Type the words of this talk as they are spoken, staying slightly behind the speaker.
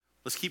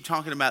Let's keep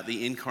talking about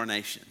the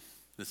incarnation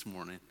this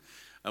morning.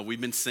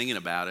 We've been singing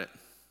about it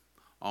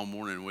all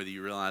morning, whether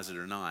you realize it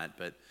or not.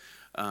 But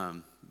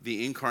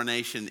the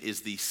incarnation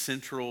is the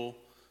central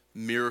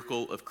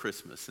miracle of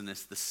Christmas, and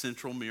it's the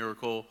central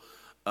miracle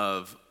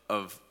of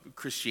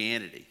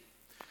Christianity.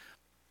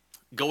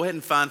 Go ahead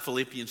and find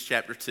Philippians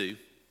chapter 2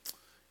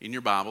 in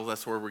your Bible.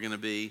 That's where we're going to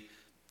be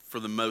for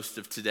the most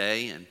of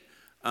today. And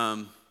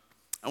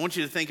I want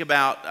you to think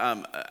about,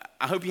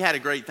 I hope you had a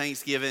great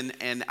Thanksgiving,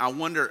 and I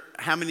wonder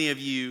how many of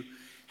you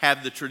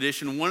have the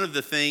tradition. One of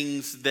the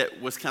things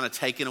that was kind of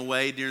taken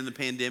away during the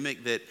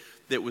pandemic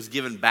that was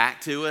given back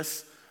to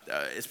us,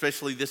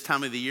 especially this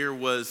time of the year,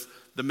 was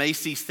the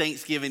Macy's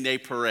Thanksgiving Day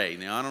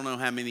Parade. Now, I don't know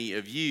how many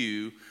of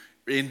you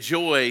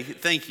enjoy,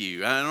 thank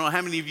you. I don't know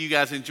how many of you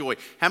guys enjoy.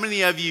 How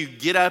many of you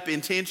get up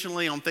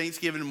intentionally on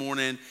Thanksgiving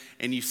morning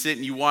and you sit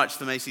and you watch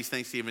the Macy's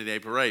Thanksgiving Day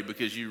Parade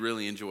because you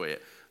really enjoy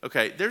it?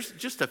 Okay, there's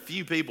just a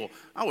few people.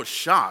 I was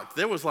shocked.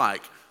 There was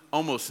like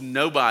almost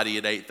nobody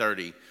at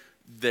 8:30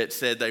 that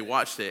said they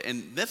watched it.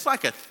 And that's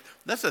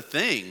a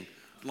thing.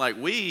 Like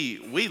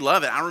we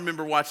love it. I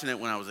remember watching it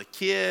when I was a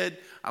kid.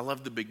 I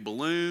loved the big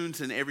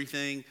balloons and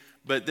everything.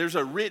 But there's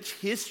a rich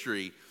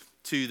history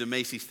to the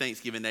Macy's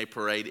Thanksgiving Day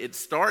Parade. It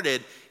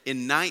started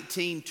in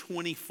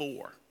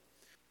 1924.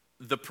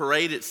 The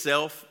parade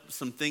itself,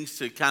 some things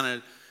to kind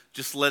of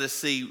just let us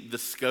see the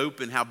scope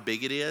and how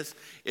big it is.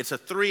 It's a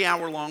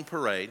 3-hour-long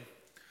parade.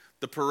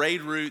 The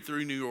parade route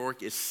through New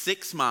York is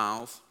 6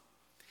 miles,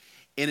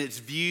 and it's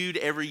viewed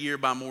every year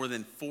by more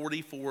than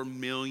 44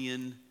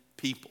 million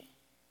people.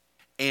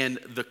 And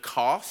the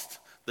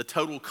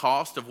total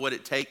cost of what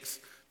it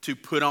takes to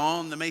put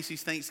on the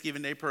Macy's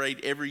Thanksgiving Day Parade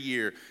every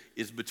year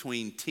is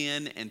between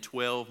 $10 and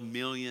 $12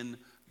 million.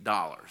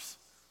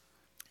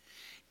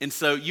 And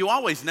so you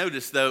always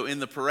notice, though, in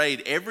the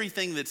parade,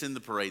 everything that's in the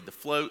parade, the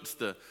floats,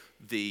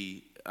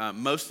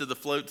 most of the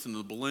floats and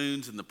the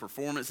balloons and the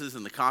performances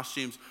and the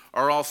costumes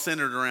are all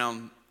centered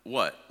around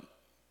what?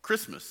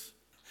 Christmas.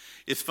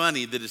 It's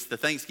funny that it's the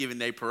Thanksgiving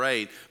Day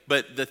Parade,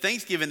 but the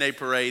Thanksgiving Day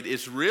Parade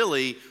is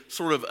really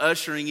sort of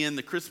ushering in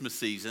the Christmas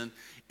season,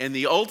 and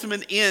the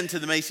ultimate end to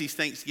the Macy's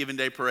Thanksgiving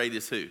Day Parade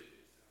is who?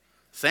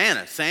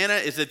 Santa. Santa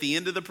is at the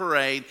end of the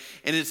parade,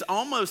 and it's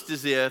almost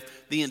as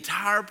if the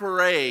entire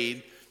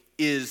parade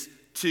is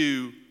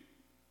to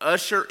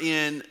usher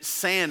in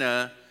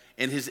Santa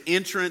and his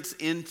entrance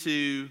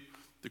into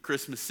the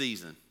Christmas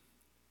season.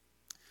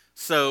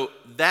 So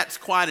that's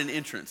quite an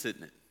entrance,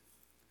 isn't it?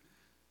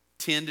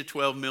 $10 to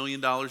 $12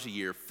 million a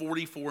year,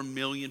 44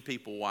 million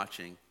people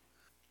watching.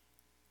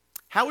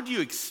 How would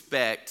you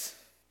expect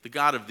the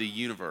God of the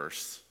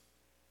universe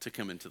to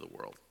come into the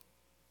world?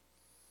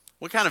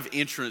 What kind of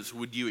entrance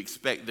would you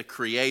expect the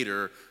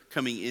Creator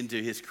coming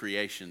into his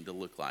creation to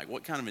look like?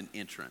 What kind of an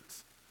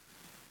entrance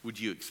would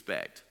you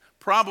expect?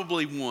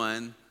 Probably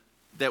one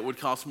that would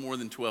cost more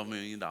than $12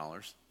 million.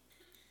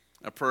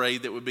 A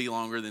parade that would be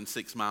longer than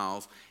 6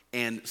 miles,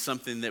 and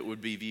something that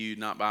would be viewed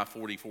not by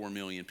 44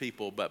 million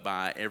people, but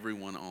by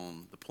everyone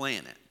on the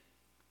planet.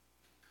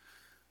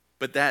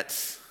 But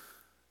that's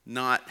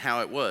not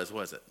how it was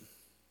it?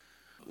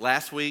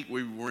 Last week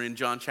we were in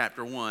John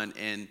chapter 1,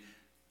 and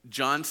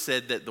John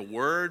said that the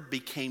Word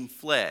became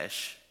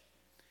flesh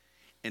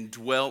and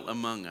dwelt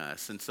among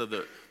us. And so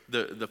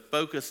the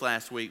focus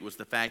last week was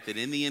the fact that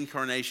in the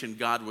incarnation,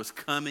 God was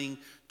coming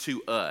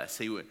to us.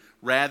 He would,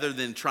 rather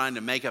than trying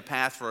to make a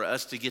path for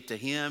us to get to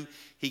him,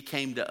 he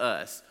came to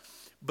us.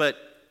 But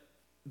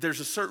there's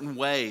a certain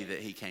way that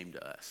he came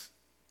to us.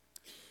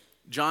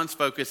 John's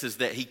focus is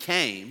that he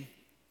came,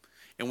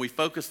 and we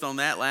focused on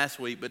that last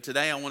week, but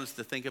today I want us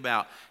to think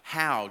about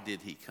how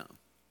did he come?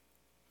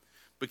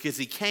 Because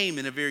he came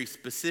in a very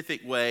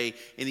specific way,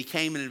 and he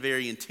came in a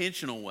very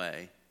intentional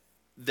way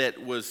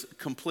that was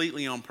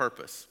completely on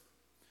purpose.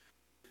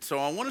 So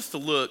I want us to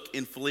look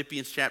in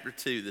Philippians chapter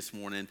 2 this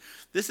morning.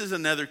 This is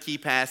another key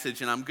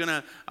passage, and I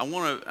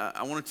want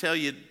to tell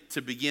you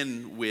to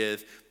begin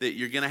with that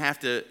you're going to have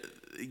to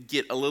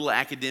get a little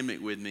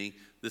academic with me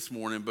this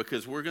morning,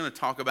 because we're going to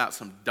talk about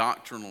some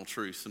doctrinal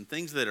truths, some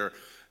things that are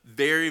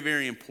very,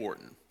 very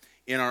important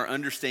in our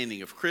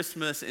understanding of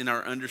Christmas, in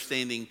our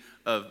understanding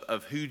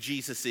of who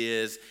Jesus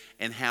is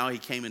and how he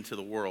came into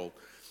the world.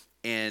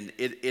 And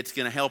it's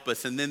going to help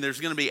us. And then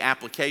there's going to be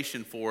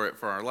application for it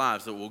for our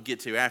lives that we'll get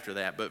to after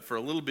that. But for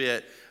a little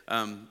bit,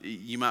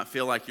 you might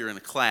feel like you're in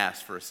a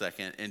class for a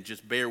second, and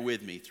just bear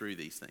with me through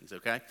these things,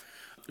 okay?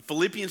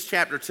 Philippians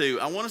chapter 2,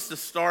 I want us to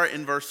start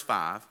in verse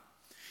 5,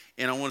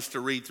 and I want us to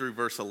read through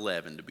verse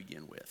 11 to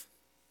begin with.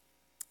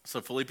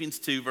 So Philippians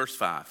 2, verse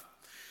 5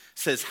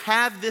 says,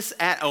 have this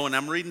and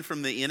I'm reading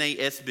from the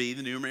NASB,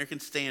 the New American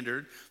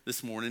Standard,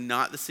 this morning,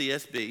 not the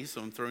CSB,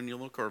 so I'm throwing you a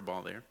little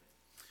curveball there.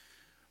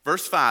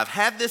 Verse 5,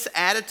 have this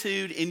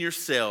attitude in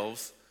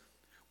yourselves,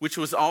 which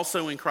was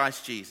also in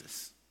Christ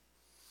Jesus,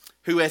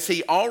 who, as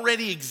he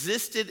already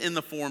existed in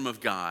the form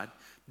of God,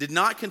 did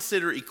not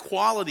consider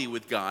equality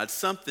with God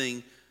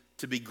something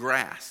to be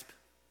grasped,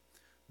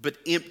 but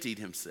emptied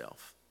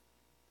himself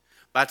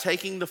by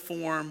taking the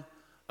form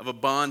of a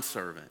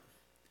bondservant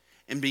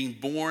and being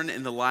born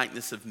in the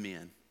likeness of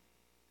men.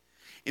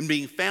 In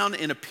being found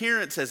in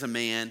appearance as a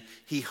man,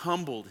 he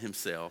humbled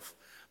himself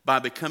by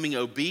becoming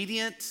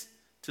obedient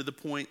to the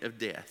point of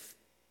death.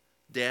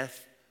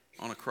 Death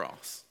on a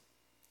cross.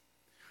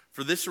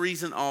 For this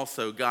reason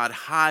also, God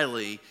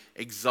highly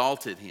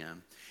exalted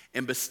him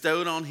and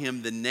bestowed on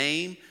him the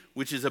name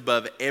which is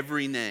above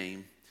every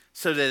name,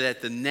 so that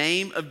at the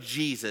name of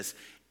Jesus,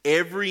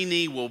 every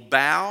knee will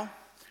bow,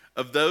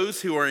 of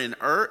those who are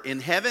in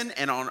heaven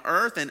and on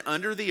earth and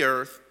under the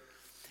earth,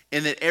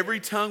 and that every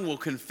tongue will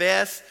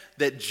confess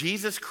that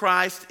Jesus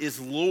Christ is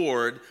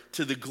Lord,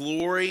 to the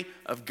glory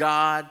of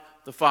God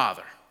the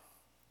Father.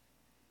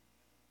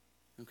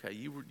 Okay,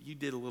 you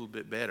did a little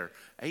bit better.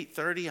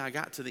 8:30, I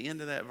got to the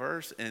end of that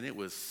verse, and it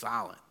was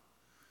silent.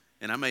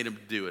 And I made him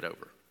do it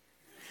over.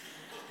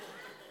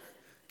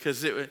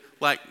 Because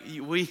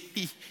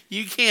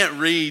you can't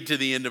read to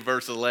the end of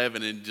verse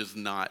 11 and just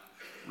not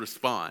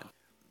respond.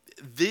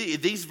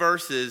 These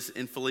verses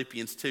in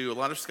Philippians 2, a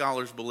lot of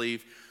scholars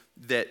believe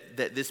that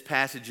this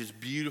passage, as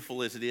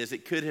beautiful as it is,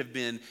 it could have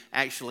been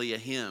actually a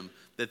hymn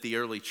that the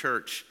early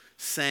church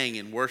sang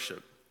in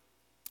worship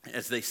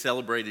as they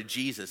celebrated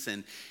Jesus.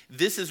 And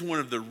this is one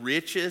of the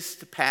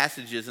richest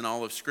passages in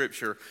all of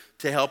Scripture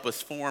to help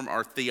us form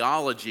our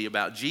theology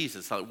about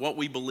Jesus, like what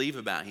we believe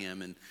about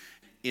him. And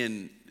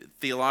in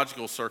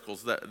theological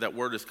circles, that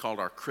word is called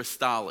our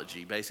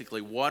Christology.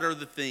 Basically, what are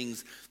the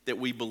things that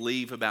we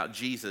believe about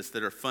Jesus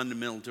that are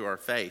fundamental to our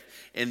faith?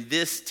 And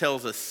this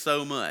tells us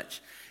so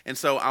much. And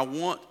so I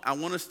want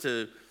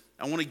to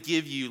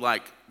give you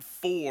like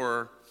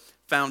 4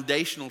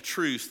 foundational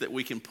truths that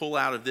we can pull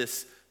out of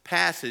this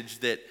passage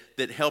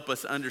that help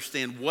us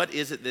understand what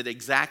is it that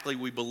exactly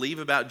we believe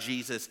about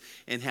Jesus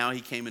and how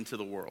he came into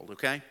the world,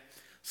 okay?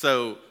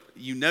 So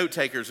you note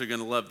takers are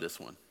going to love this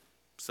one.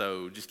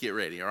 So just get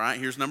ready, all right?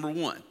 Here's number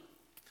 1.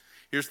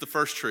 Here's the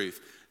first truth.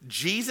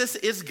 Jesus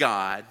is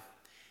God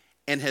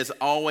and has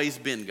always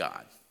been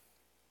God.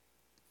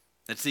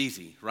 That's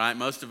easy, right?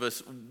 Most of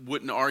us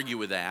wouldn't argue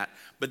with that,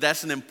 but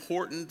that's an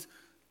important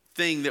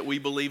thing that we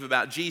believe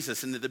about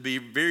Jesus. And at the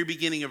very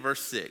beginning of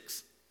verse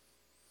 6,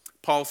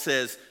 Paul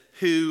says,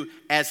 who,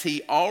 as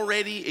he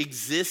already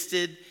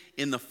existed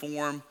in the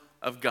form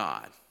of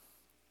God.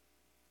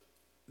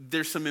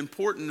 There's some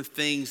important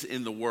things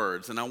in the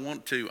words, and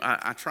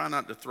I try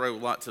not to throw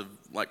lots of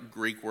like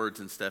Greek words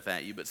and stuff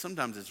at you, but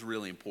sometimes it's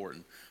really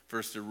important for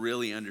us to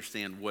really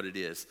understand what it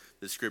is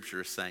that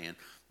Scripture is saying.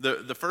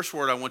 The first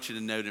word I want you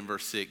to note in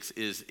verse 6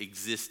 is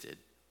existed.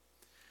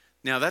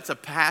 Now, that's a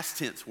past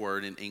tense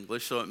word in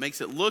English, so it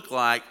makes it look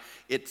like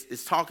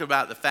it's talking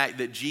about the fact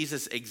that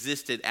Jesus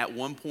existed at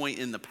one point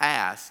in the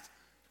past.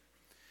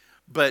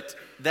 But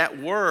that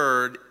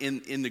word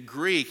in the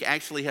Greek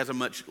actually has a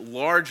much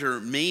larger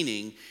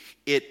meaning.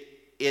 It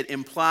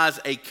implies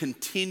a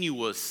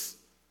continuous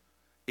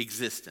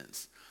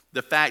existence.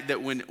 The fact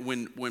that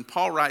when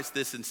Paul writes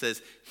this and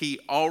says he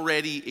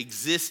already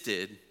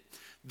existed,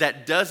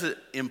 that doesn't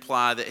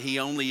imply that he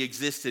only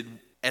existed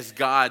as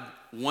God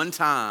one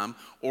time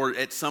or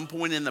at some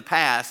point in the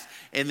past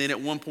and then at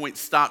one point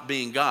stopped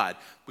being God.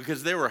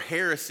 Because there were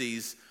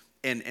heresies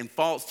and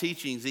false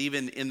teachings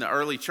even in the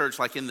early church,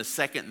 like in the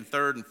 2nd and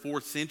 3rd and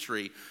 4th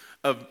century,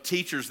 of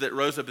teachers that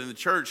rose up in the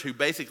church who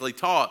basically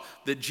taught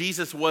that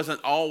Jesus wasn't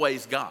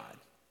always God.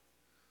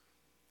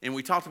 And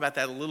we talked about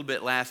that a little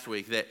bit last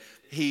week, that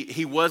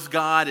he was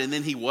God and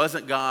then he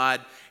wasn't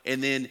God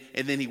and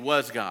then he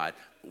was God.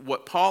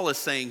 What Paul is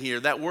saying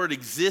here, that word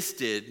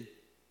existed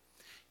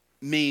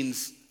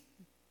means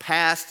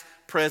past,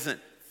 present,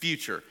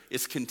 future.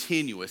 It's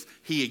continuous.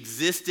 He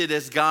existed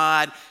as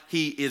God.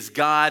 He is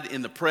God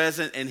in the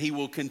present, and he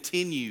will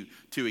continue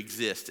to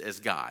exist as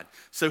God.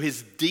 So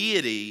his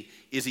deity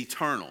is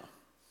eternal.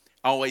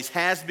 Always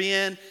has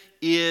been,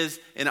 is,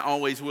 and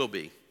always will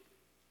be.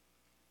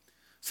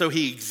 So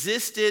he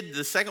existed.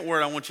 The second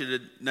word I want you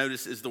to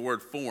notice is the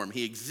word form.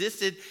 He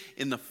existed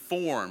in the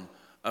form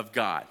of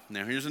God.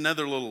 Now here's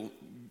another little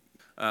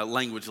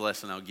language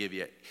lesson I'll give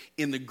you.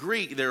 In the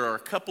Greek, there are a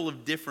couple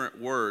of different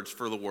words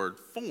for the word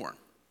form.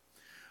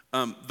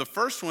 The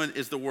first one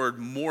is the word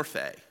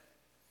morphe,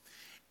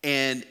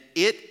 and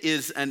it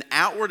is an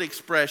outward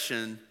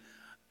expression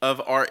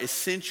of our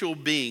essential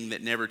being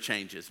that never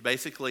changes.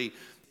 Basically,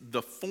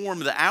 the form,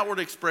 the outward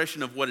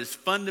expression of what is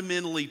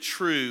fundamentally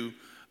true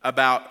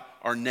about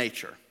our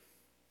nature.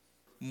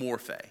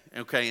 Morphe,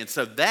 okay? And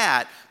so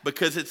that,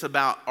 because it's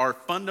about our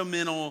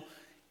fundamental,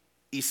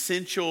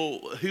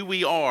 essential, who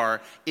we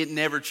are, it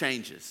never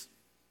changes.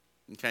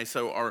 Okay,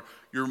 so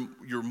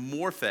your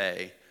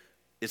morphe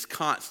is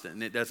constant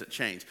and it doesn't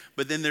change.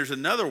 But then there's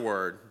another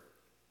word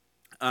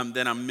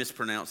that I'm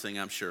mispronouncing,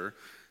 I'm sure.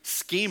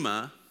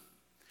 Schema,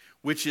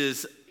 which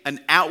is an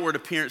outward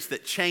appearance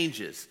that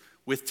changes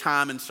with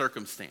time and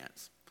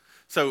circumstance.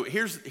 So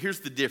here's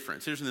the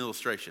difference. Here's an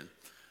illustration.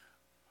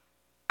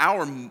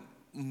 Our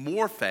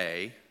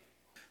morphe,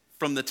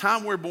 from the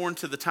time we're born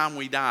to the time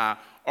we die,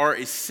 our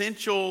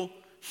essential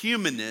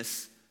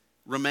humanness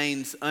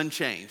remains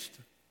unchanged.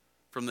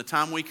 From the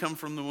time we come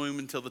from the womb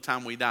until the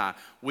time we die,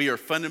 we are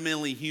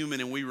fundamentally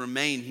human and we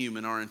remain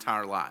human our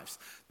entire lives.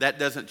 That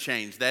doesn't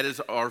change. That is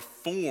our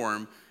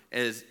form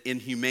as in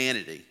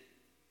humanity.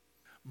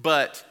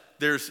 But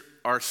there's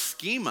our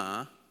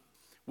schema,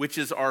 which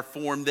is our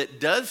form that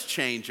does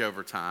change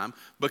over time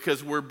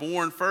because we're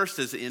born first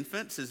as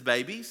infants, as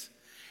babies,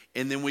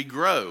 and then we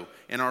grow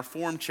and our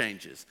form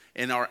changes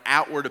and our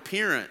outward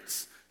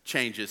appearance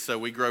changes. So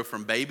we grow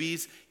from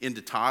babies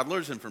into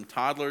toddlers, and from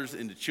toddlers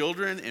into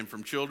children, and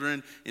from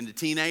children into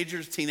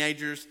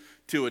teenagers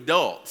to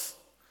adults.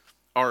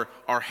 Our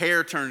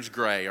hair turns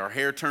gray, our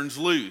hair turns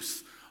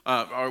loose.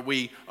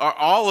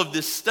 All of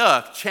this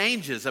stuff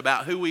changes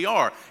about who we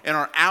are and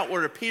our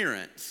outward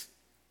appearance.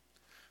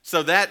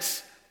 So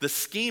that's the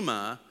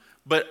schema,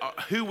 but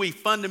who we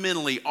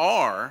fundamentally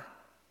are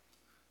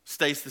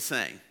stays the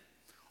same,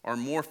 or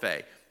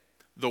morphe.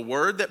 The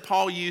word that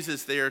Paul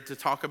uses there to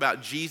talk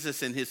about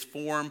Jesus in his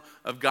form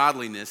of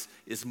godliness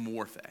is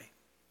morphe,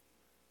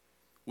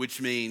 which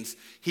means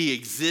he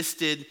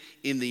existed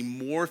in the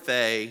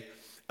morphe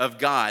of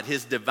God.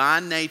 His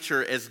divine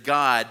nature as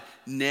God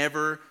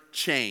never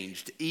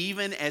changed.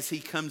 Even as he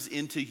comes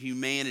into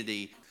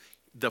humanity,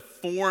 the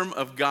form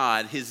of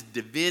God, his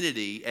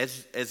divinity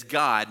as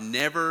God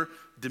never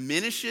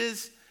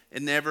diminishes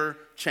and never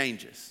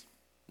changes.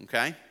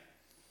 Okay?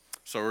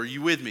 So are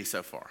you with me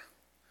so far?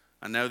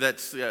 I know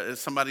that's,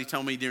 somebody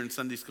told me during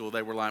Sunday school,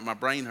 they were like, my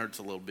brain hurts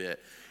a little bit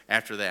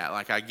after that.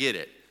 Like, I get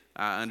it.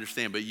 I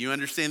understand. But you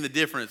understand the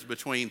difference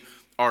between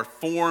our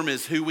form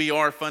as who we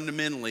are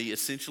fundamentally,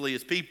 essentially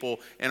as people,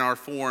 and our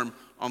form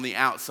on the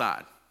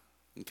outside.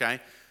 Okay?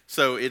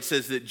 So it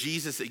says that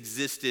Jesus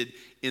existed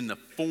in the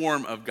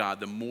form of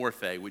God, the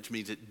morphe, which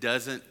means it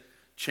doesn't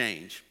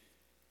change.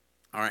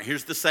 All right,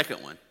 here's the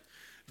second one.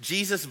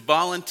 Jesus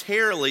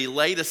voluntarily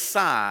laid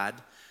aside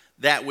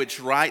that which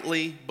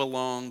rightly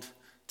belonged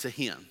to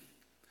him.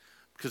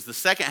 Because the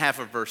second half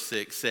of verse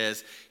 6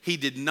 says, he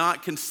did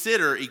not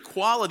consider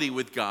equality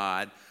with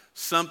God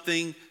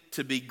something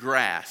to be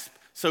grasped.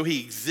 So he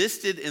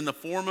existed in the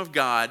form of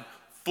God,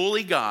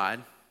 fully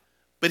God,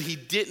 but he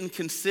didn't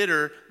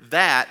consider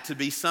that to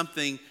be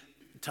something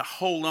to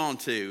hold on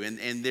to.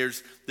 And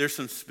there's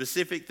some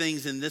specific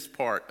things in this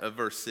part of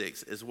verse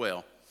 6 as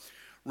well.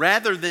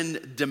 Rather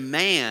than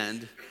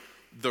demand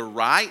the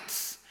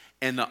rights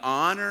and the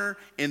honor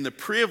and the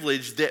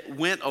privilege that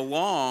went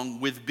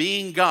along with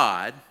being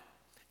God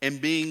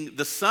and being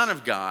the Son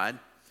of God,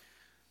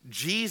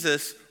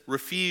 Jesus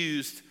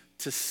refused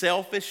to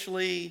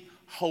selfishly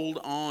hold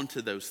on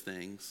to those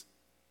things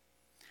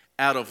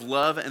out of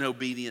love and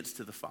obedience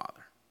to the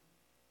Father.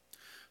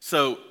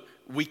 So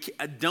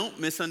don't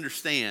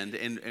misunderstand,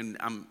 and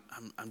I'm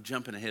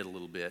jumping ahead a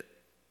little bit.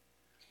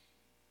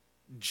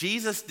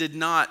 Jesus did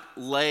not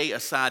lay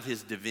aside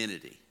his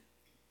divinity.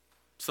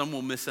 Some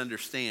will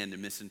misunderstand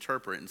and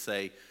misinterpret and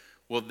say,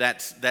 well,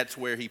 that's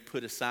where he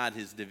put aside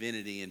his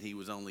divinity and he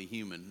was only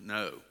human.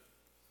 No.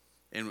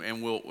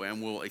 And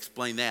we'll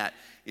explain that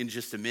in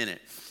just a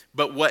minute.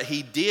 But what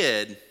he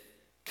did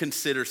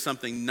consider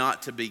something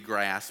not to be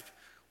grasped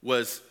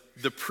was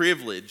the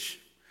privilege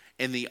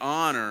and the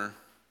honor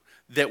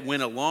that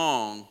went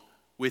along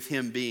with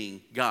him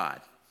being God.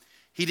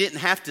 He didn't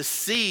have to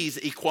seize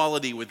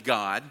equality with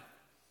God.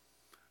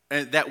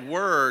 And that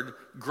word,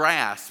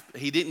 grasp,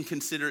 he didn't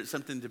consider it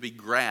something to be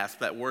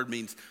grasped. That word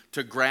means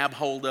to grab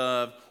hold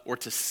of or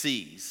to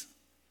seize.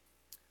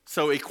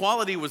 So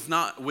equality with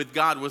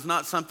God was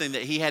not something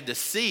that he had to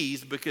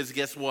seize, because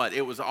guess what?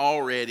 It was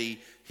already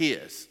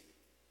his.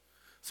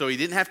 So he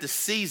didn't have to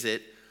seize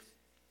it.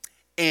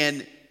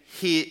 And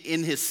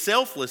in his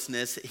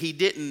selflessness, he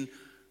didn't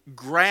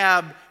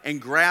grab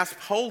and grasp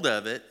hold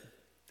of it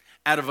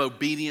out of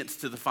obedience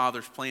to the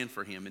Father's plan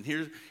for him.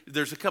 And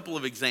there's a couple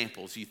of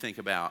examples you think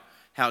about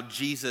how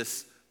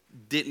Jesus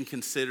didn't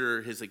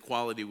consider his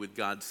equality with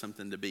God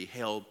something to be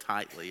held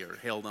tightly or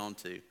held on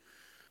to.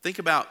 Think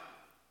about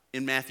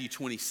in Matthew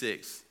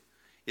 26,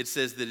 it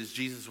says that as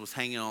Jesus was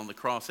hanging on the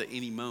cross at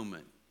any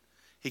moment,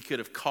 he could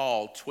have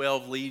called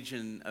 12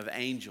 legion of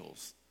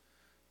angels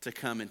to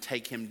come and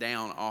take him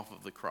down off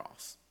of the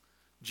cross.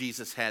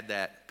 Jesus had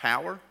that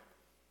power.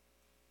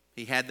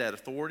 He had that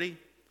authority.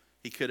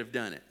 He could have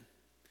done it.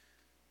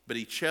 But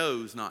he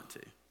chose not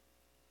to.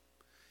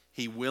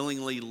 He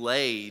willingly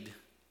laid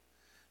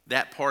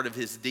that part of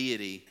his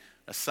deity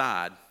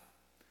aside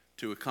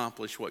to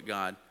accomplish what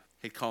God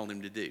had called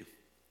him to do.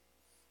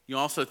 You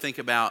also think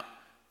about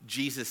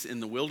Jesus in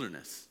the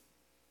wilderness.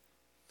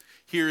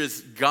 Here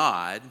is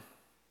God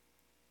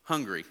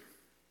hungry,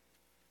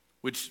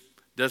 which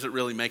doesn't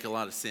really make a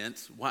lot of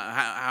sense.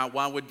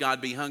 Why would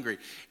God be hungry?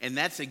 And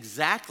that's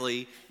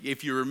exactly,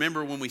 if you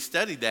remember when we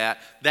studied that,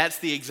 that's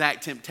the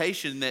exact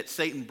temptation that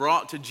Satan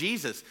brought to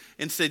Jesus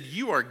and said,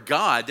 you are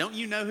God. Don't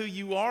you know who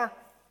you are?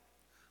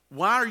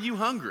 Why are you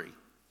hungry?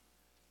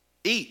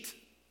 Eat.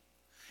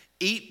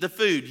 Eat the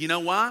food. You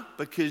know why?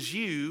 Because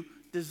you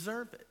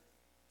deserve it.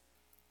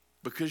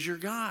 Because you're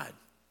God.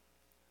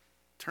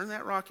 Turn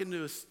that rock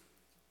into a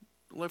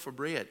loaf of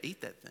bread.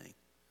 Eat that thing.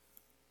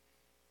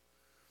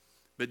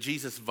 But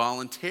Jesus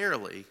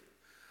voluntarily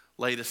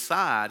laid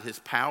aside his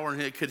power.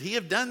 And could he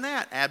have done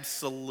that?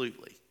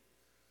 Absolutely.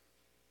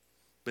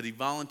 But he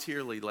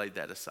voluntarily laid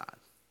that aside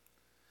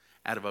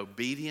out of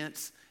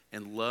obedience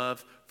and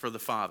love for the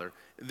Father.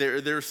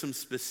 There are some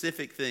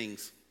specific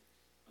things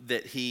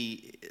that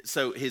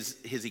so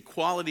his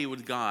equality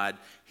with God,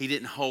 he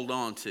didn't hold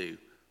on to.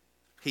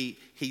 He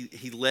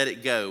let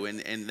it go,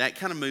 and that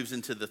kind of moves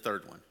into the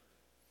third one.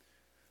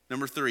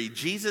 Number 3,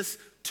 Jesus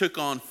took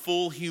on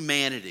full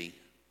humanity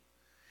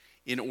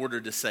in order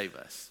to save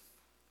us.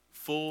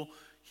 Full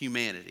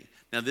humanity.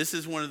 Now, this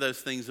is one of those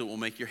things that will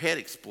make your head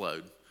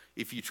explode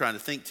if you try to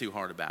think too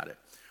hard about it.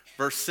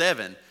 Verse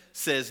 7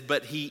 says,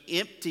 but he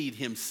emptied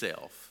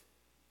himself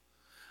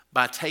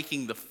by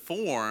taking the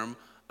form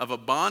of a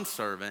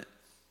bondservant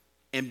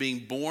and being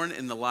born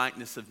in the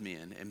likeness of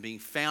men, and being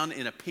found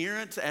in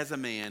appearance as a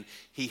man,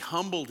 he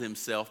humbled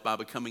himself by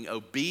becoming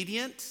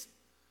obedient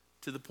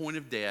to the point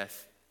of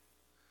death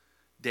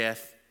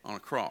on a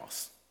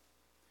cross.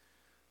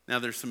 Now,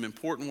 there's some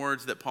important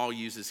words that Paul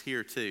uses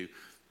here too,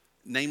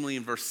 namely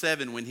in verse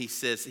 7 when he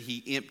says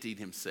he emptied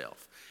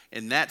himself.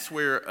 And that's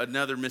where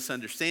another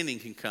misunderstanding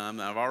can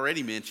come. I've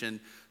already mentioned,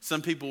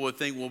 some people would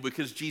think, well,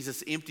 because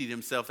Jesus emptied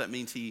himself, that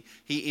means he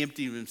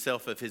emptied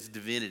himself of his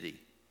divinity.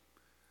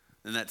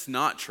 And that's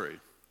not true.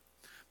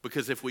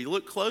 Because if we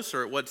look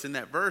closer at what's in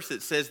that verse,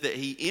 it says that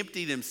he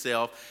emptied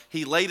himself.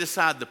 He laid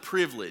aside the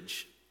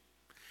privilege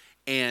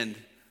and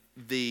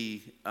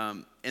the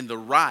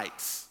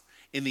rights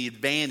and the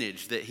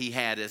advantage that he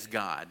had as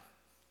God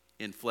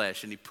in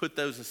flesh. And he put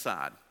those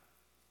aside.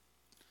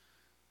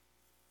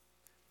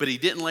 But he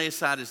didn't lay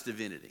aside his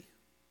divinity.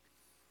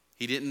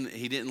 He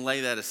didn't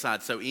lay that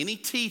aside. So any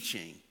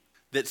teaching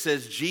that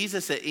says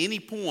Jesus at any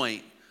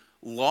point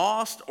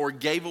lost or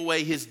gave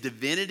away his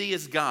divinity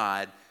as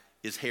God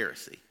is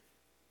heresy.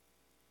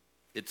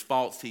 It's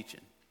false teaching.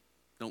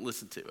 Don't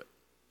listen to it.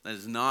 That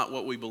is not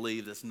what we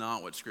believe. That's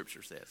not what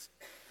Scripture says.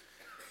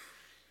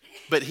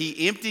 But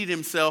he emptied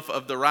himself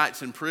of the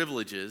rights and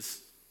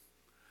privileges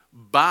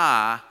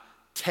by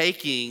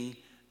taking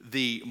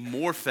the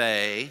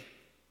morphe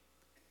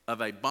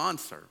of a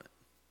bondservant.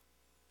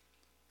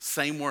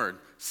 Same word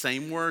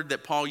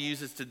that Paul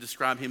uses to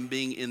describe him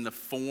being in the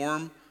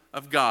form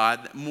of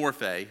God,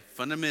 morphe.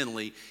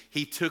 Fundamentally,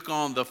 he took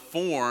on the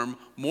form,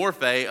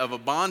 morphe, of a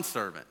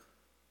bondservant.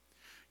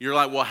 You're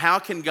like, well, how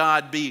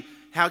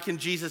can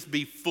Jesus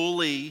be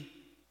fully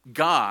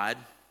God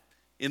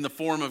in the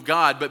form of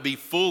God, but be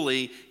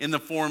fully in the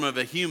form of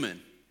a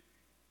human?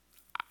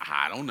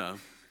 I don't know.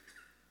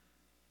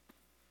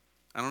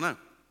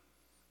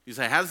 You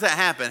say, how does that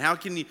happen? How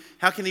can he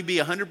be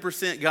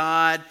 100%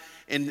 God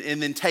and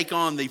then take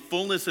on the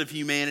fullness of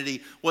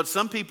humanity? What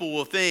some people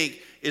will think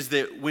is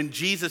that when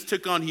Jesus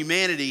took on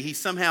humanity, he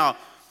somehow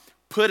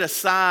put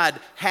aside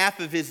half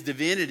of his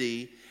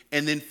divinity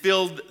and then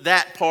filled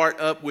that part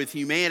up with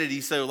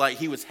humanity. So like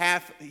he was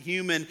half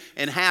human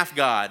and half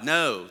God.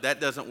 No,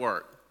 that doesn't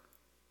work.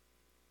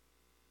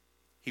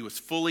 He was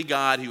fully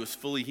God, he was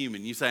fully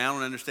human. You say, I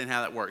don't understand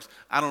how that works.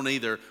 I don't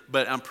either,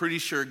 but I'm pretty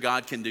sure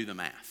God can do the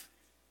math.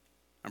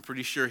 I'm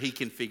pretty sure he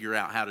can figure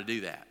out how to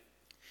do that.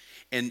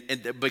 And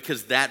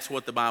because that's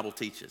what the Bible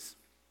teaches.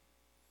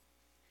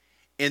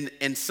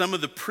 And some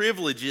of the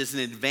privileges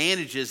and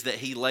advantages that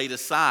he laid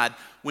aside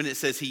when it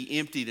says he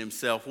emptied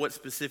himself, what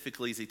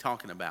specifically is he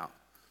talking about?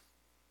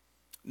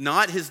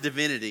 Not his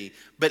divinity,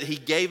 but he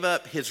gave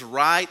up his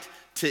right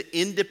to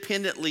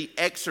independently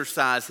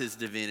exercise his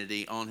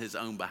divinity on his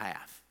own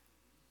behalf.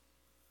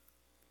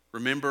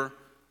 Remember,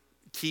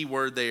 key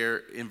word there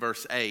in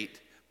verse 8,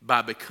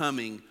 by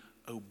becoming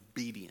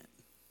obedient.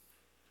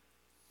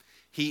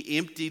 He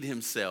emptied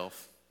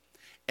himself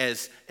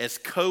as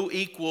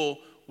co-equal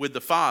with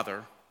the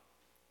Father,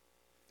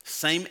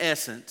 same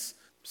essence,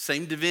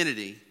 same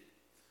divinity,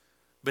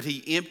 but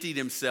he emptied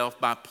himself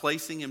by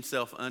placing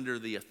himself under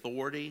the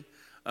authority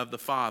of the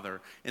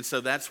Father. And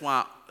so that's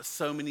why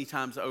so many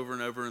times over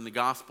and over in the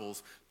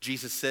Gospels,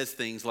 Jesus says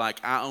things like,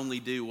 I only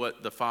do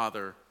what the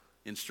Father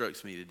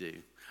instructs me to do.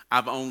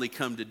 I've only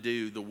come to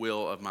do the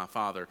will of my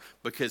Father,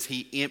 because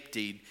he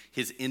emptied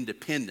his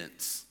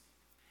independence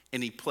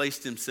and he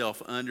placed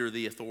himself under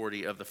the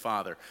authority of the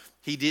Father.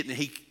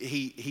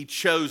 He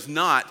chose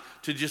not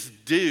to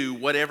just do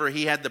whatever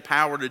he had the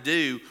power to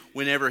do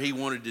whenever he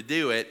wanted to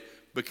do it,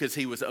 because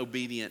he was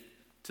obedient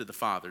to the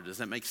Father. Does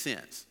that make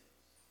sense?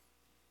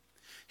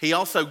 He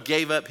also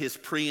gave up his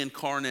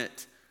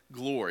pre-incarnate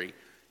glory.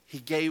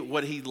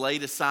 What he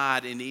laid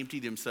aside and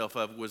emptied himself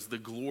of was the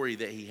glory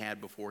that he had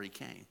before he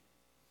came.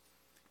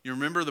 You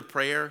remember the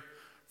prayer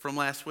from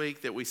last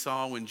week that we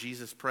saw when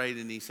Jesus prayed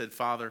and he said,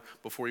 Father,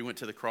 before he went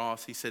to the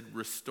cross, he said,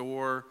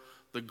 restore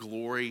the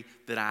glory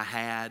that I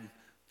had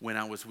when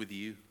I was with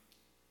you.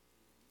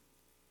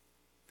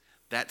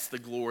 That's the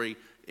glory.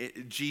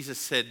 Jesus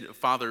said,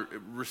 Father,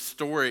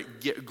 restore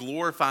it,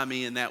 glorify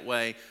me in that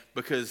way,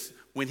 because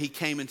when he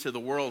came into the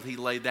world, he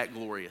laid that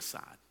glory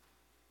aside.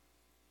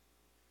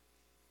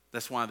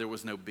 That's why there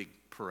was no big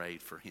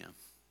parade for him.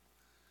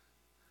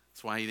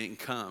 That's why he didn't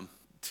come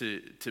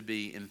to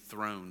be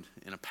enthroned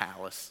in a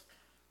palace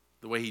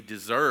the way he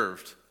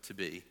deserved to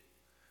be.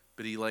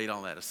 But he laid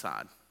all that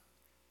aside.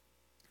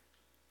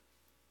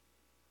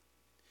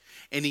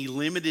 And he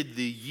limited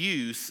the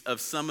use of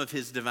some of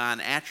his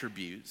divine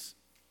attributes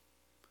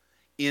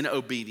in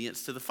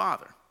obedience to the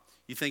Father.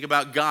 You think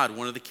about God,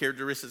 one of the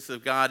characteristics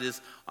of God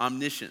is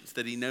omniscience,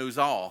 that he knows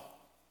all.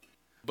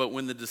 But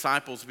when the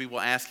disciples, people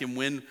ask him,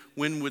 when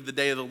would the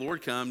day of the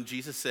Lord come?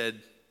 Jesus said,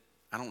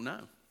 I don't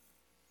know.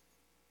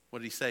 What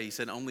did he say? He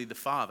said, only the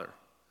Father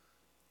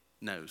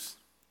knows.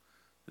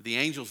 The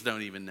angels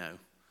don't even know.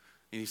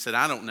 And he said,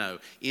 I don't know.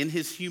 In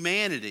his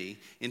humanity,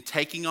 in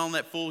taking on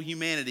that full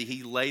humanity,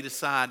 he laid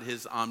aside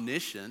his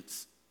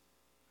omniscience,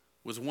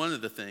 was one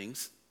of the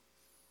things.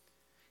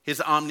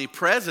 His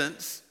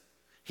omnipresence,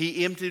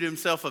 he emptied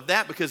himself of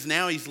that because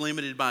now he's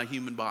limited by a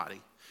human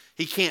body.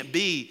 He can't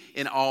be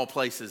in all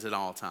places at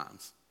all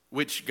times,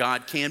 which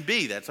God can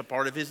be. That's a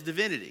part of his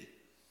divinity.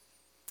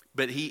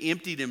 But he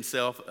emptied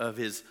himself of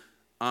his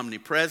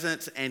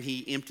omnipresence and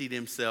he emptied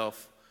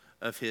himself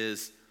of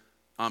his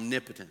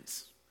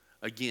omnipotence.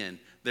 Again,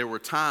 there were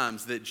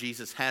times that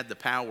Jesus had the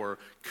power,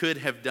 could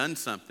have done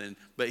something,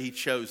 but he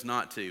chose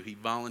not to. He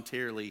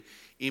voluntarily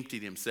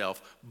emptied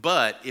himself.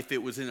 But if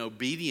it was in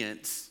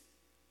obedience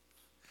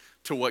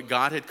to what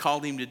God had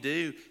called him to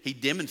do, he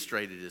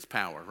demonstrated his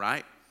power,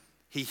 right?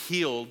 He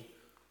healed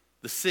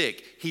the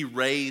sick. He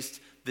raised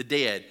the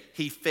dead.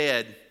 He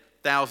fed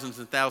thousands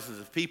and thousands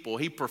of people.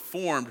 He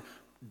performed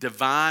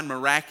divine,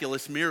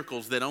 miraculous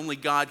miracles that only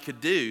God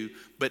could do,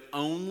 but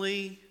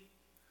only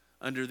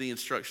under the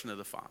instruction of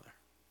the Father.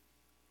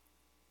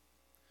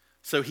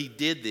 So he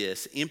did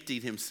this,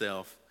 emptied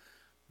himself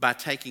by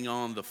taking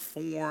on the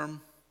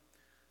form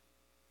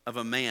of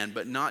a man,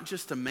 but not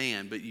just a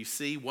man, but you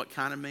see what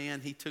kind of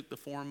man he took the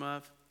form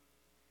of?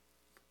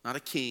 Not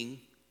a king,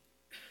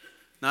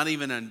 not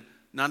even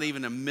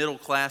a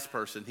middle-class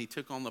person. He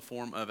took on the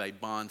form of a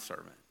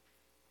bondservant,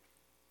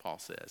 Paul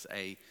says,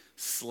 a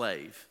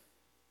slave.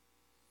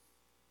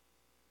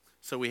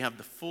 So we have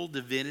the full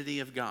divinity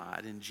of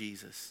God in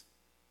Jesus.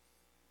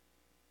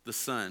 The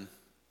Son,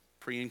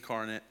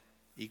 pre-incarnate,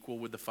 equal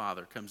with the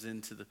Father, comes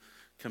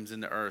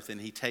into earth,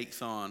 and he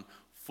takes on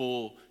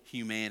full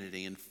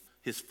humanity, and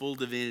his full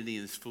divinity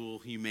and his full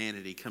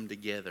humanity come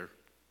together.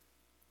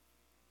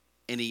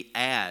 And he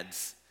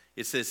adds,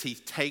 it says he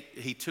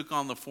took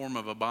on the form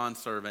of a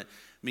bondservant,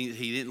 means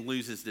he didn't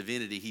lose his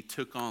divinity, he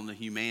took on the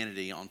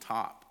humanity on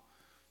top,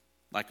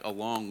 like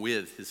along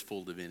with his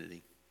full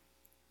divinity.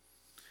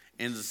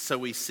 And so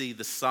we see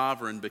the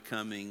sovereign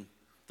becoming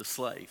the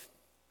slave.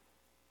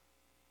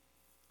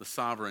 The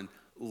sovereign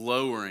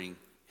lowering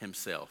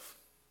himself.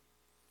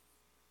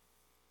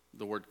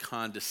 The word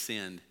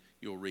condescend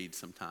you'll read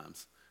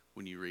sometimes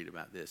when you read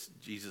about this.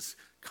 Jesus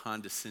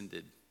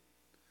condescended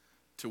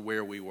to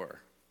where we were,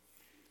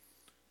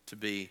 to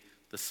be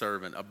the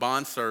servant. A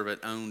bondservant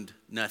owned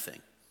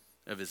nothing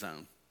of his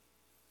own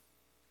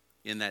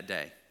in that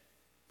day.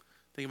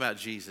 Think about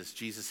Jesus.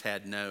 Jesus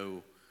had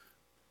no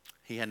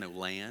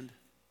land.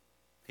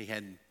 He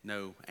had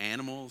no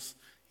animals.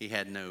 He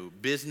had no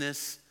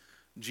business.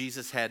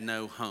 Jesus had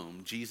no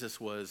home. Jesus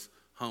was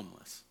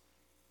homeless.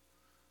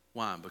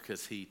 Why?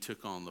 Because he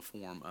took on the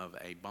form of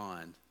a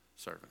bond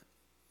servant.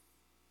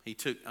 He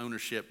took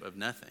ownership of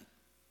nothing.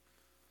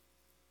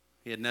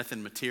 He had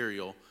nothing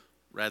material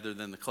rather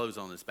than the clothes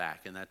on his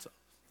back, and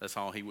that's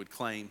all he would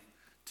claim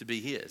to be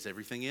his.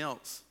 Everything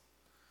else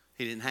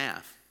he didn't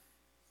have.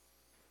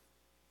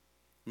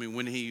 I mean,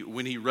 when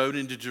he rode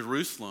into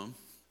Jerusalem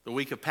the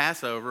week of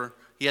Passover,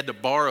 he had to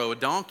borrow a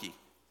donkey.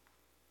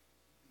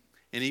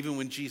 And even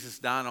when Jesus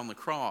died on the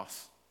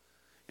cross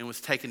and was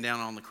taken down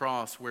on the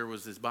cross, where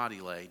was his body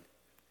laid?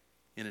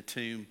 In a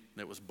tomb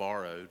that was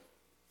borrowed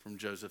from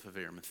Joseph of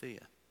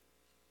Arimathea.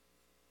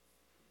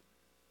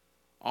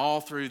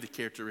 All through the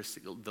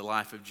characteristic of the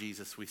life of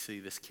Jesus, we see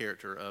this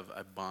character of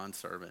a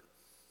bondservant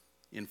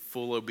in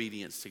full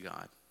obedience to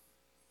God.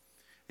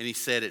 And he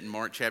said it in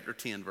Mark chapter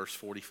 10, verse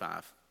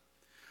 45.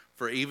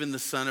 For even the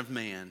Son of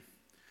Man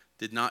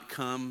did not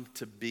come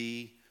to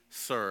be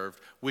served,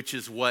 which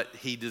is what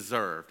he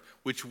deserved,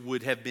 which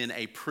would have been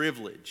a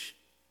privilege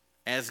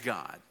as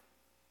God.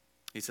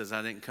 He says,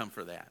 I didn't come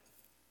for that,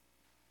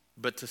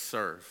 but to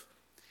serve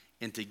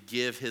and to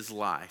give his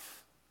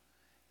life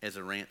as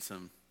a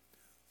ransom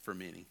for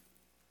many.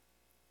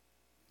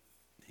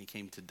 He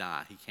came to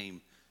die. He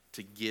came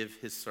to give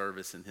his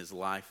service and his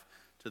life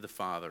to the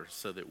Father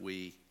so that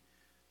we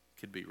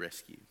could be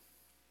rescued.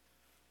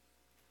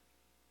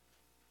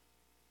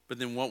 But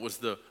then what was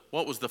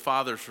the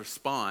Father's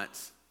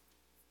response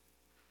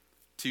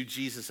to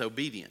Jesus'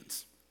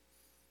 obedience?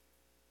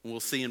 We'll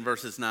see in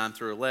verses 9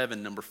 through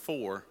 11, number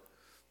 4,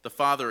 the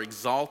Father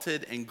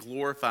exalted and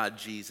glorified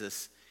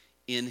Jesus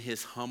in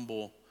his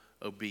humble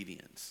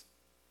obedience.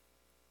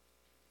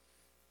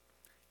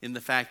 In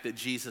the fact that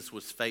Jesus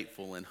was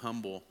faithful and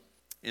humble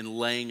in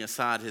laying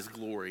aside his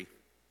glory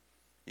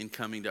in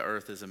coming to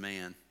earth as a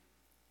man.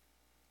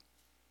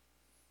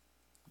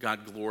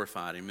 God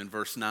glorified him. In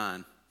verse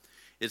 9,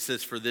 it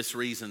says, for this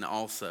reason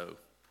also,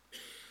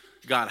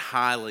 God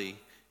highly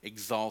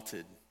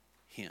exalted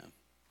him.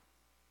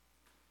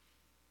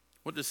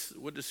 What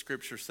does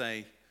Scripture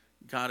say?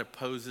 God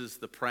opposes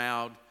the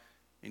proud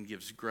and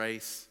gives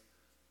grace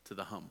to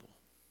the humble.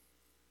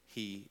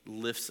 He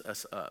lifts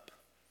us up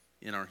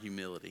in our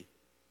humility.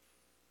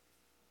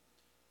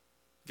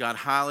 God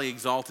highly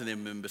exalted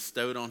him and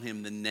bestowed on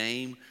him the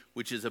name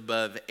which is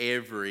above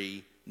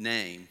every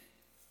name.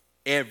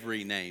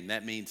 Every name.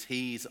 That means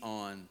he's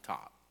on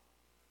top.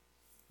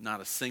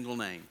 Not a single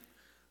name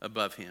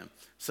above him.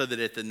 So that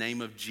at the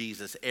name of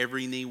Jesus,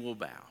 every knee will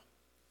bow.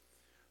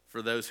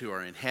 For those who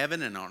are in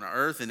heaven and on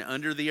earth and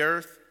under the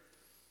earth,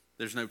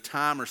 there's no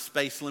time or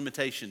space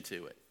limitation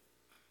to it.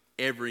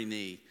 Every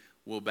knee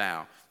will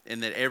bow.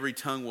 And that every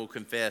tongue will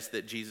confess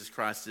that Jesus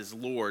Christ is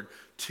Lord,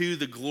 to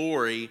the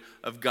glory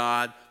of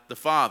God the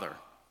Father.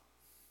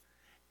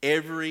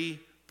 Every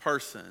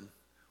person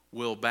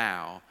will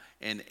bow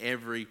and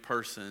every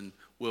person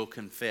will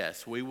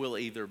confess. We will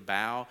either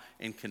bow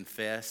and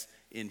confess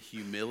in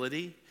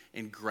humility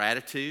and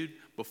gratitude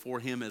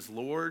before him as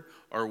Lord,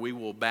 or we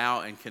will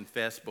bow and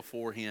confess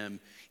before him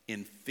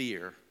in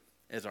fear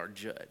as our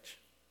judge.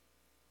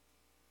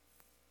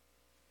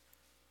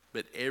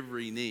 But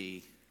every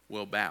knee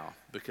will bow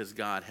because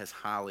God has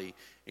highly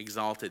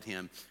exalted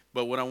him.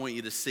 But what I want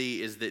you to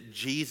see is that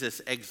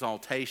Jesus'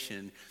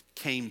 exaltation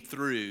came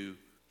through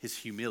his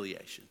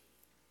humiliation.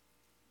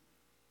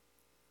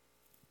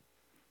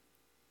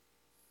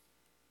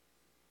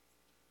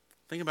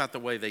 Think about the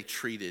way they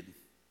treated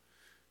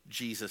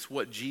Jesus,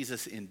 what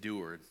Jesus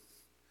endured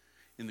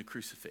in the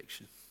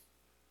crucifixion,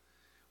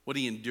 what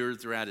he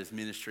endured throughout his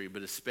ministry,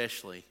 but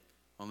especially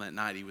on that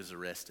night he was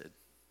arrested.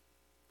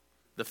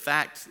 The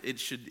fact, it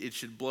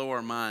should blow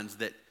our minds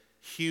that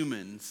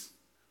humans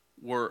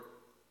were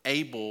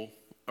able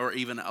or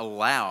even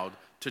allowed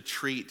to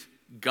treat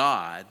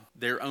God,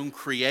 their own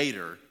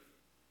creator,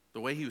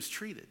 the way he was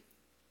treated.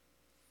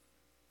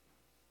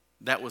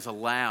 That was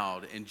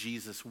allowed, and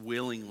Jesus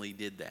willingly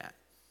did that.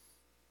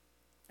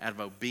 Out of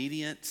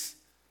obedience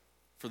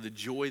for the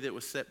joy that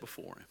was set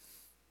before him,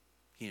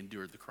 he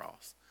endured the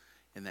cross.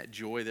 And that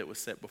joy that was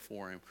set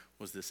before him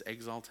was this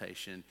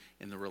exaltation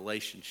in the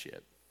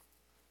relationship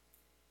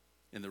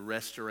and the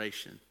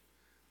restoration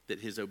that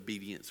his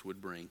obedience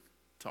would bring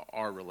to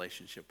our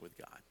relationship with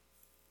God.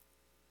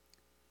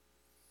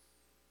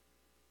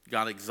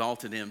 God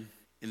exalted him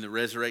in the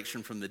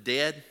resurrection from the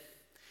dead.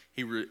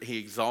 He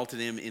exalted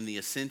him in the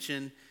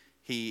ascension.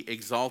 He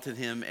exalted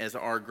him as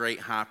our great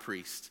high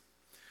priest.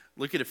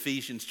 Look at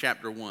Ephesians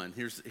chapter 1.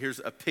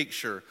 Here's a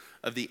picture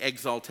of the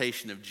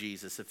exaltation of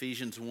Jesus.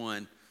 Ephesians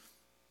 1,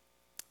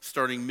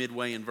 starting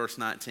midway in verse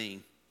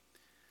 19.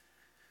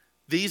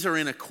 These are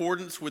in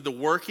accordance with the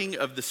working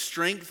of the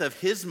strength of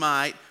his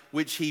might,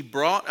 which he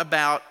brought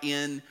about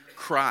in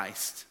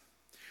Christ,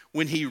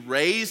 when he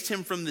raised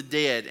him from the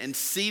dead and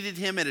seated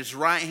him at his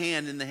right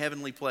hand in the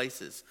heavenly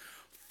places,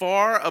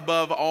 far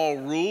above all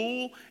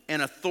rule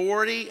and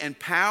authority and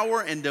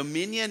power and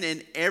dominion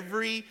and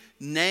every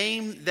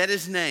name that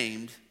is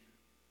named,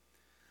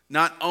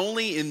 not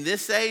only in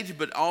this age,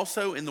 but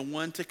also in the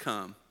one to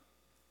come.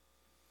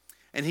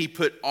 And he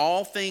put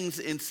all things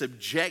in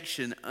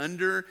subjection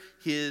under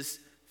his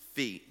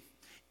feet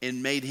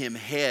and made him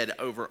head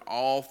over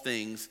all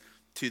things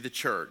to the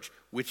church,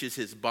 which is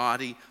his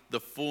body, the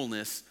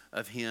fullness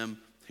of him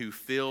who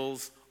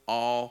fills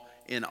all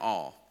in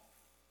all.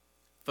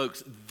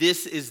 Folks,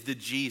 this is the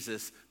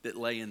Jesus that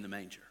lay in the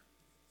manger.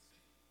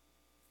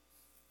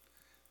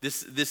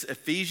 This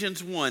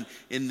Ephesians 1,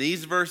 in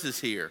these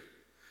verses here,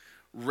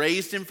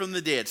 raised him from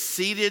the dead,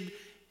 seated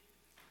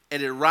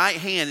at his right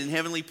hand in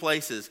heavenly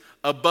places,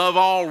 above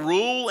all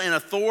rule and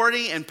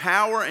authority and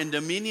power and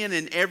dominion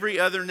and every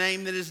other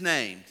name that is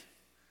named.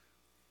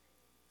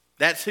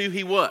 That's who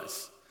he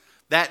was.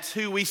 That's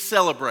who we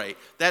celebrate.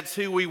 That's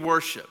who we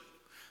worship.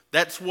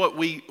 That's what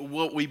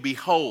we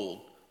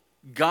behold.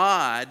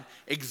 God,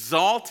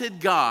 exalted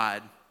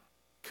God,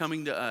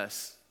 coming to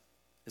us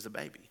as a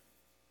baby.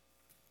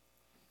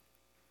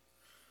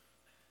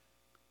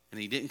 And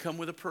he didn't come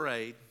with a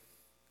parade,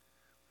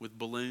 with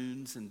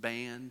balloons and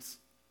bands,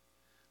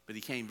 but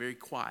he came very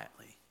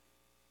quietly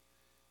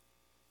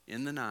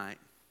in the night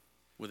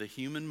with a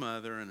human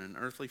mother and an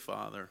earthly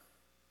father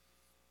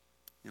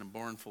in a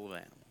barn full of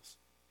animals.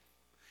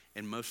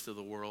 And most of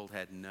the world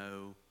had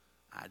no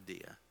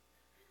idea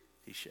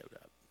he showed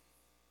up.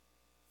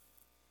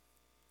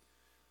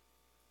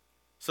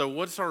 So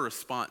what's our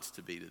response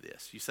to be to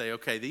this? You say,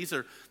 okay, these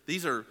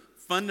are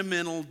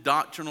fundamental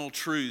doctrinal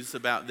truths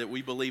about that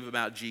we believe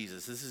about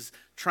Jesus. This is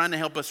trying to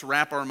help us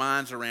wrap our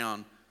minds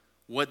around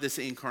what this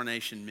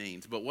incarnation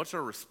means. But what's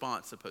our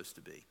response supposed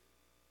to be?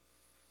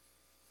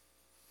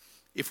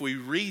 If we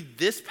read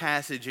this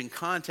passage in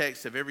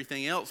context of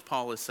everything else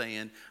Paul is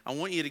saying, I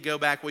want you to go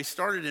back. We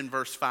started in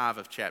verse 5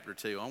 of chapter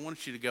 2. I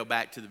want you to go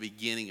back to the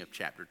beginning of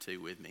chapter 2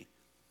 with me.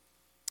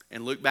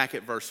 And look back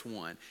at verse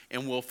 1.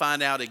 And we'll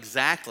find out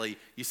exactly,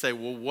 you say,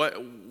 well,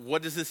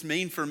 what does this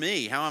mean for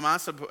me? How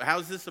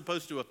is this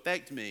supposed to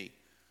affect me?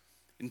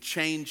 And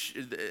change,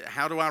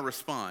 how do I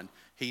respond?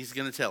 He's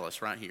going to tell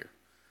us right here.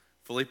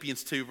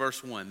 Philippians 2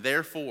 verse 1.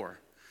 Therefore,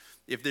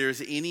 if there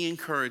is any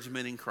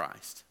encouragement in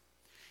Christ,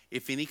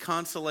 if any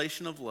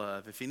consolation of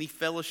love, if any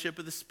fellowship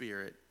of the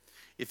Spirit,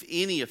 if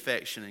any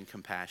affection and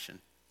compassion,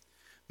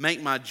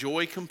 make my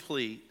joy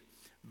complete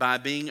by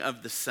being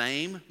of the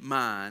same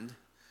mind,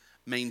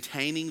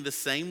 maintaining the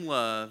same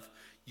love,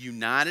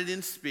 united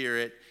in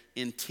spirit,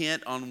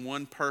 intent on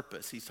one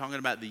purpose. He's talking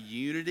about the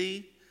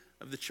unity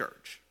of the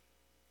church.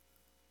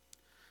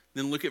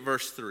 Then look at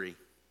verse 3.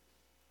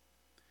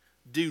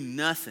 Do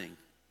nothing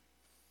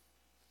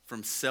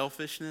from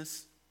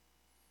selfishness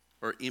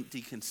or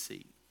empty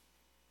conceit,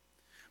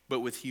 but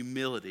with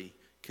humility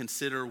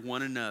consider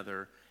one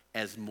another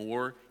as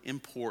more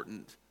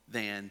important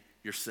than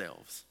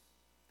yourselves.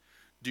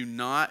 Do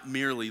not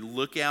merely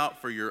look out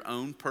for your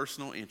own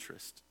personal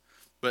interest,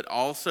 but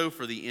also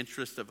for the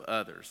interest of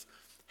others.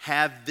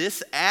 Have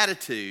this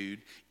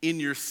attitude in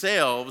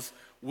yourselves,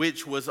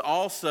 which was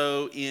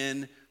also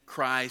in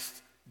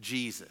Christ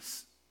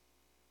Jesus.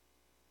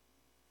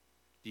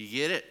 Do you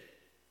get it?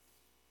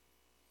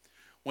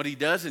 What he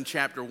does in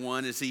chapter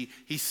 1 is he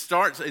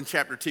starts in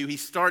chapter 2, he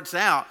starts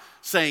out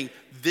saying,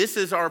 this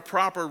is our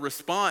proper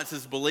response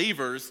as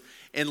believers,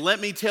 and let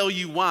me tell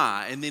you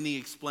why. And then he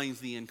explains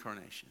the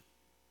incarnation.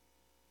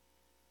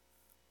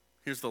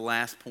 Here's the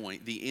last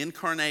point. The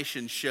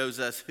incarnation shows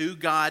us who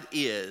God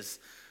is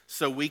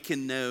so we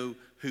can know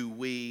who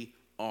we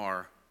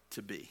are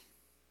to be.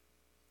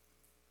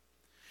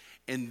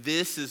 And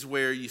this is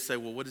where you say,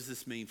 well, what does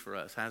this mean for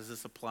us? How does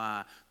this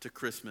apply to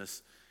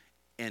Christmas?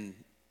 And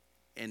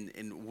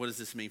what does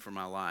this mean for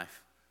my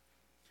life?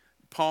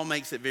 Paul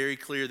makes it very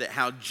clear that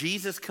how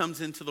Jesus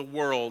comes into the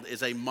world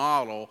is a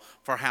model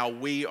for how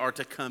we are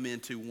to come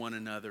into one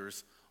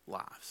another's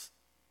lives.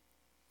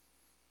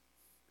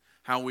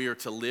 How we are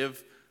to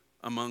live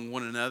among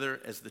one another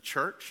as the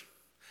church.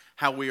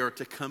 How we are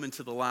to come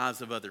into the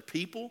lives of other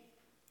people.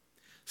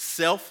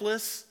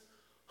 Selfless,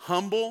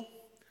 humble,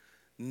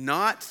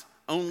 not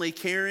only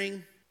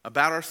caring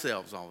about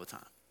ourselves all the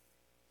time.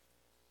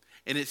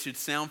 And it should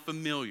sound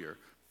familiar.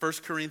 1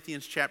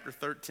 Corinthians chapter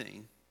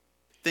 13,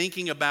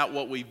 thinking about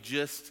what we've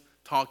just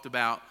talked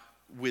about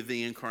with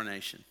the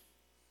incarnation.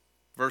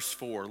 Verse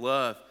 4,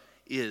 love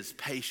is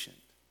patient.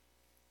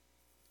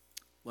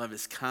 Love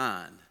is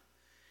kind.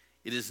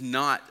 It is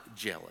not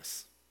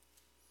jealous.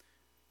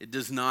 It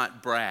does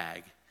not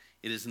brag.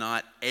 It is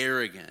not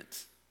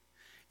arrogant.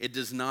 It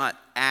does not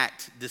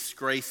act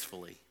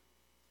disgracefully.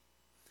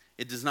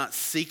 It does not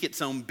seek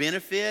its own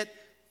benefit.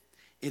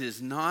 It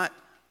is not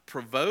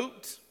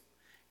provoked.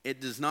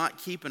 It does not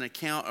keep an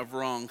account of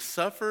wrong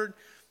suffered.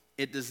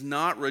 It does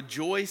not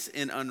rejoice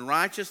in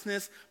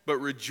unrighteousness, but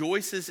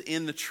rejoices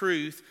in the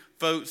truth.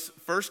 Folks,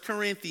 1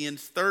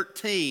 Corinthians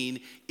 13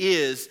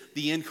 is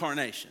the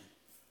incarnation.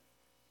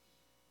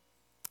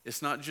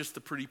 It's not just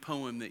the pretty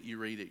poem that you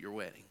read at your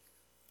wedding.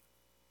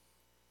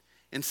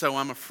 And so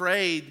I'm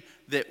afraid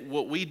that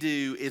what we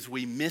do is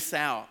we miss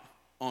out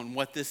on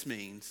what this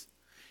means,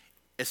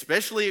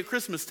 especially at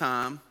Christmas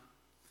time,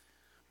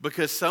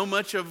 because so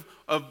much of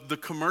the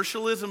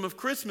commercialism of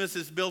Christmas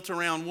is built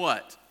around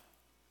what?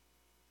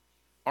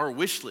 Our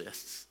wish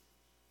lists.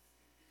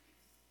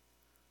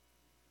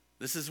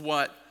 This is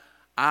what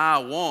I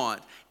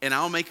want, and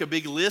I'll make a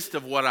big list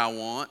of what I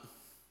want.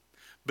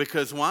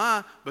 Because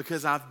why?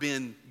 Because I've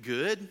been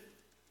good.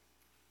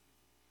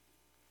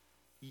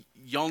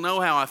 Y'all know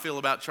how I feel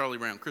about Charlie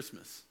Brown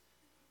Christmas.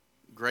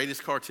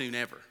 Greatest cartoon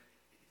ever.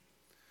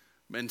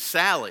 And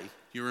Sally,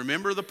 you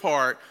remember the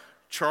part,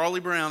 Charlie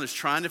Brown is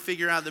trying to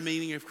figure out the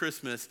meaning of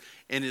Christmas,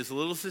 and his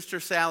little sister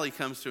Sally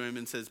comes to him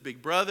and says,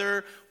 "Big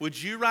brother,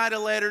 would you write a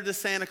letter to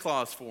Santa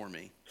Claus for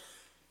me?"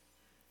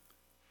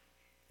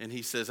 And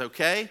he says,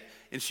 "Okay."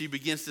 And she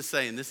begins to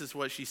say, and this is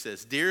what she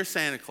says, "Dear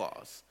Santa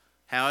Claus,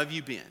 how have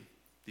you been?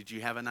 Did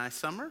you have a nice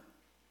summer?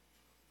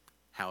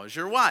 How is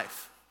your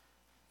wife?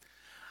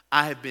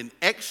 I have been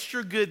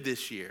extra good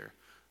this year,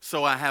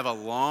 so I have a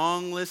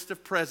long list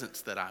of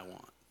presents that I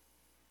want.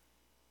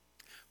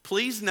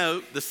 Please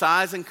note the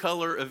size and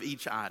color of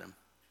each item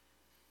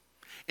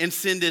and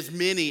send as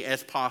many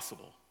as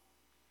possible.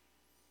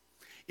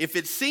 If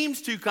it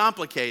seems too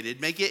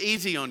complicated, make it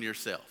easy on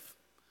yourself.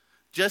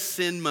 Just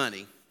send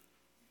money.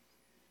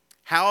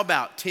 How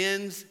about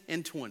 10s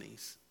and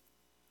 20s?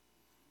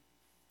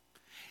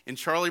 And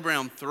Charlie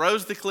Brown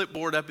throws the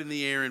clipboard up in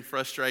the air in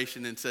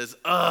frustration and says,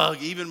 "Ugh,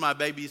 even my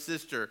baby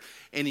sister."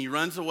 And he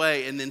runs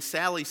away. And then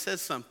Sally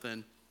says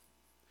something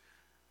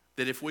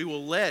that if we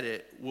will let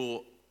it,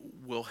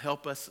 will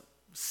help us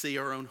see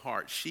our own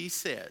heart. She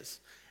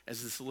says,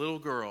 as this little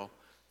girl,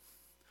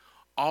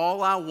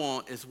 "All I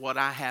want is what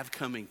I have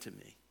coming to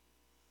me.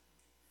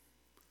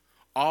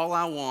 All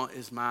I want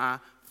is my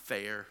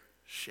fair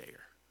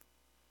share."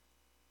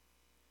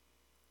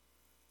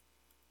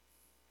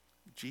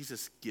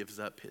 Jesus gives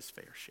up his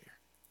fair share.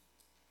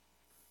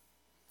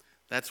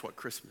 That's what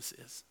Christmas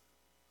is.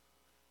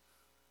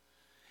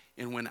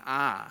 And when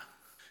I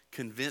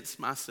convince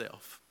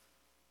myself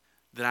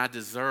that I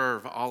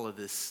deserve all of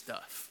this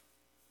stuff,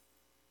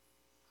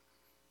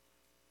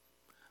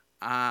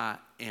 I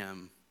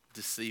am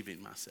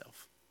deceiving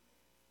myself.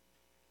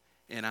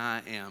 And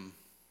I am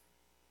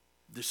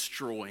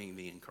destroying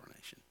the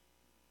incarnation.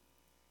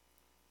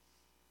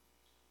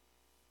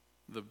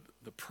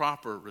 The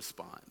proper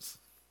response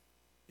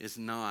is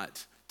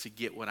not to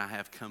get what I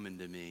have coming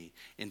to me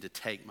and to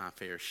take my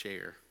fair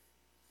share.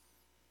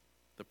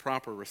 The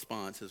proper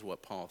response is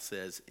what Paul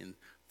says in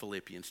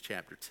Philippians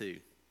chapter 2.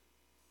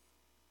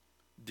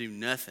 Do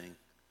nothing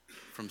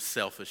from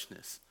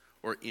selfishness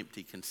or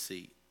empty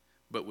conceit,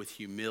 but with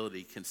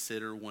humility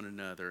consider one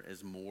another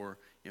as more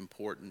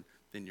important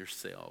than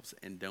yourselves,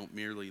 and don't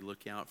merely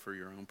look out for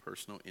your own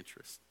personal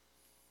interest,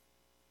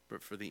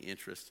 but for the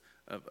interest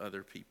of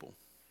other people.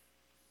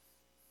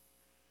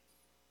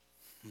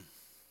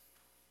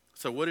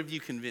 So what have you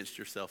convinced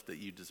yourself that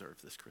you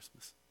deserve this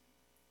Christmas?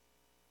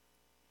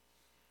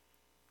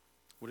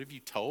 What have you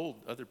told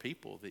other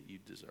people that you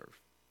deserve?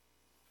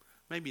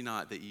 Maybe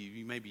not that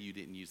maybe you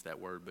didn't use that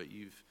word, but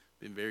you've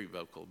been very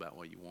vocal about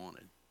what you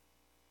wanted.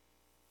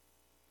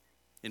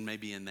 And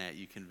maybe in that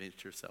you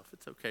convinced yourself,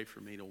 it's okay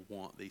for me to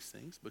want these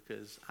things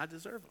because I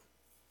deserve them.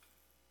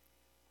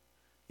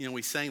 You know,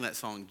 we sang that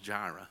song,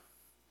 Jireh.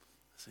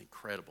 It's an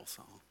incredible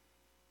song.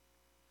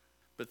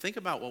 But think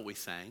about what we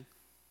sang.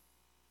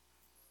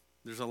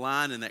 There's a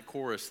line in that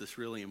chorus that's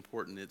really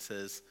important. It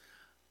says,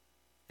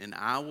 and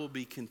I will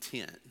be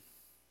content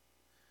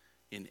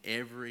in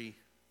every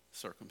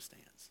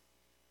circumstance.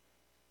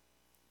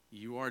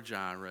 You are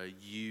Jireh.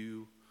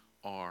 You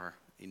are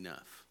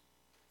enough.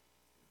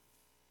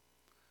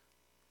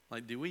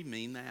 Like, do we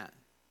mean that?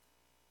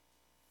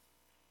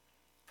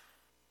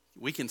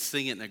 We can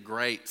sing it in a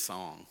great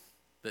song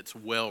that's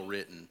well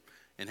written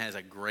and has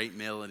a great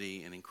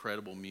melody and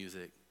incredible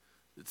music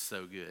that's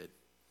so good.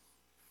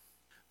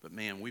 But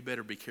man, we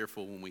better be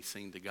careful when we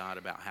sing to God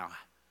about how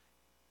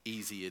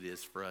easy it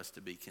is for us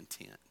to be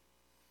content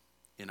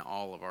in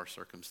all of our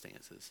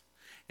circumstances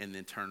and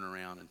then turn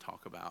around and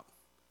talk about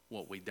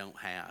what we don't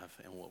have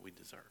and what we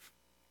deserve.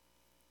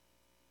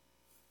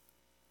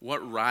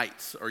 What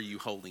rights are you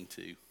holding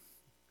to?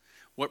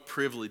 What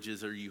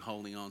privileges are you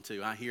holding on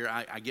to?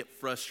 I get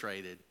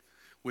frustrated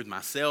with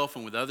myself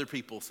and with other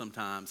people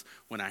sometimes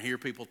when I hear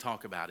people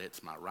talk about it.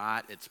 It's my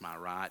right, it's my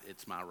right,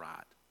 it's my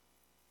right.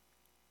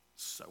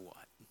 So what?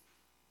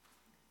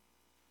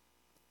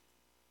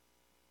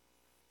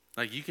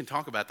 Like, you can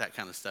talk about that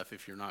kind of stuff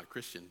if you're not a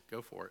Christian.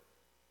 Go for it.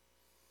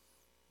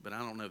 But I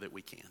don't know that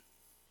we can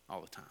all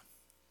the time.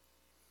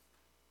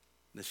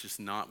 That's just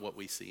not what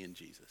we see in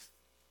Jesus.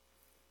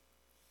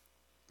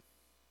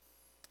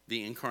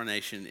 The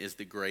incarnation is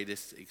the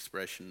greatest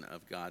expression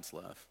of God's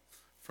love,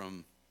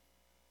 from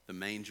the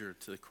manger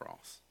to the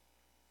cross.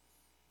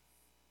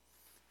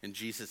 And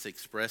Jesus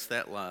expressed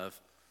that love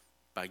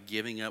by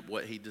giving up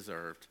what he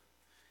deserved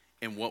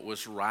and what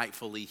was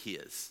rightfully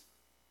his,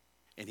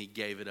 and he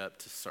gave it up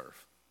to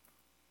serve.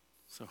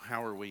 So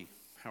how are we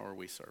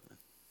serving?